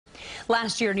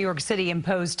Last year, New York City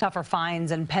imposed tougher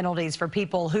fines and penalties for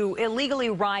people who illegally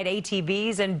ride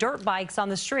ATVs and dirt bikes on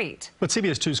the street. But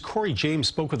CBS 2's Cory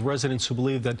spoke with residents who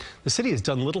believe that the city has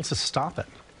done little to stop it.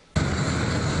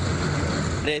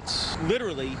 It's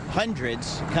literally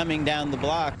hundreds coming down the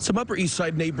block. Some Upper East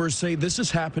Side neighbors say this is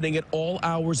happening at all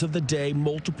hours of the day,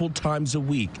 multiple times a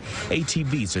week.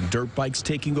 ATVs and dirt bikes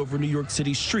taking over New York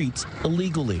City streets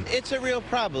illegally. It's a real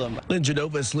problem. Lynn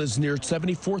Genovis lives near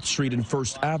 74th Street and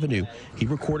 1st Avenue. He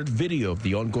recorded video of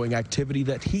the ongoing activity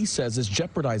that he says is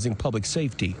jeopardizing public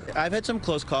safety. I've had some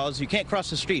close calls. You can't cross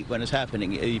the street when it's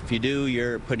happening. If you do,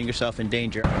 you're putting yourself in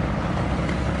danger.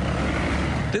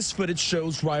 This footage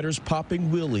shows riders popping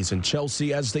wheelies in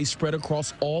Chelsea as they spread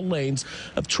across all lanes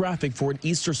of traffic for an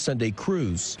Easter Sunday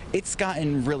cruise. It's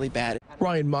gotten really bad.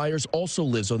 Ryan Myers also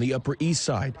lives on the Upper East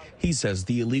Side. He says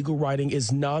the illegal riding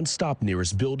is nonstop near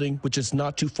his building, which is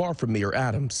not too far from Mayor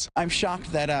Adams. I'm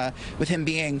shocked that with him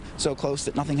being so close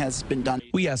that nothing has been done.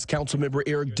 We asked Councilmember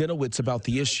Eric Dinowitz about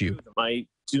the issue. I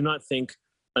do not think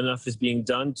enough is being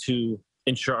done to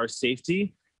ensure our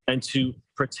safety and to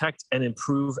protect and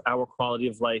improve our quality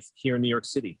of life here in New York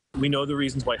City. We know the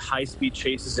reasons why high-speed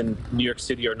chases in New York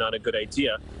City are not a good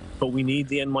idea, but we need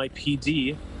the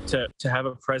NYPD to have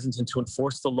a presence and to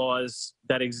enforce the laws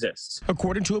that exist.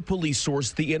 According to a police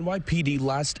source, the NYPD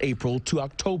last April to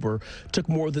October took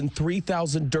more than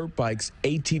 3,000 dirt bikes,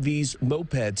 ATVs,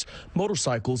 mopeds,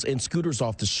 motorcycles, and scooters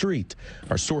off the street.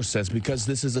 Our source says because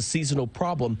this is a seasonal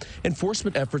problem,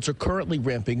 enforcement efforts are currently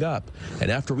ramping up.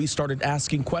 And after we started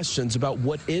asking questions about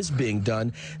what is being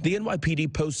done, the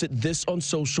NYPD posted this on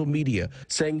social media,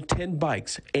 saying 10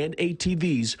 bikes and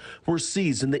ATVs were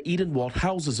seized in the Edenwald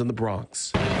houses in the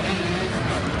Bronx.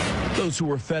 Those who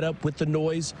were fed up with the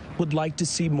noise would like to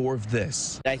see more of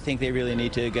this. I think they really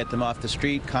need to get them off the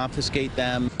street, confiscate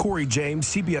them. Cory,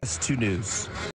 CBS 2 News.